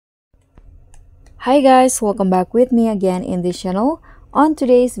Hi guys, welcome back with me again in this channel. On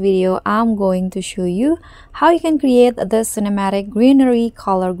today's video, I'm going to show you how you can create the cinematic greenery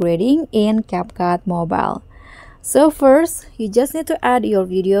color grading in CapCut Mobile. So first, you just need to add your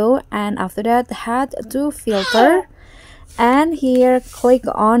video, and after that, head to filter, and here click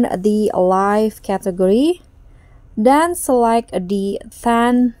on the live category. Then select the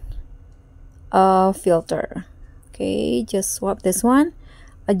thin filter. Okay, just swap this one.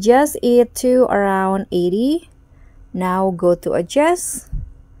 Adjust it to around 80. Now go to adjust.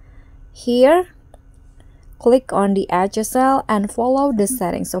 Here, click on the HSL and follow the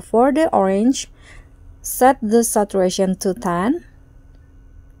settings. So for the orange, set the saturation to 10.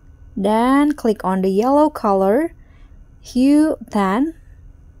 Then click on the yellow color, hue 10,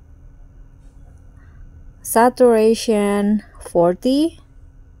 saturation 40.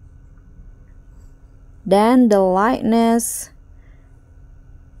 Then the lightness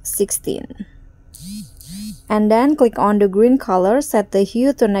 16. And then click on the green color, set the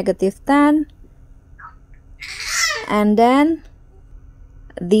hue to -10, and then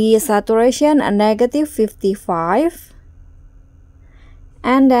the saturation -55,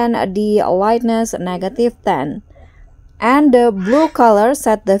 and then the lightness -10. And the blue color,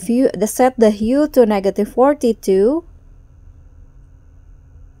 set the hue to -42,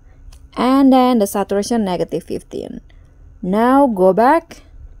 and then the saturation -15. Now go back.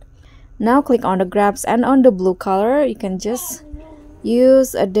 Now click on the grabs, and on the blue color you can just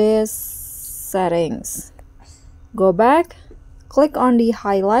use these settings. Go back, click on the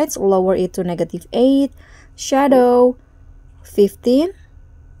highlights, lower it to -8, shadow 15.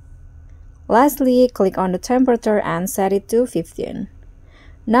 Lastly, click on the temperature and set it to 15.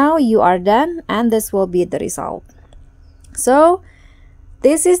 Now you are done, and this will be the result. So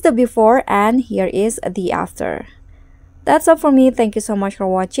this is the before, and here is the after. That's all for me. Thank you so much for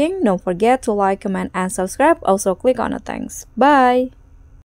watching. Don't forget to like, comment, and subscribe. Also click on the thanks. Bye!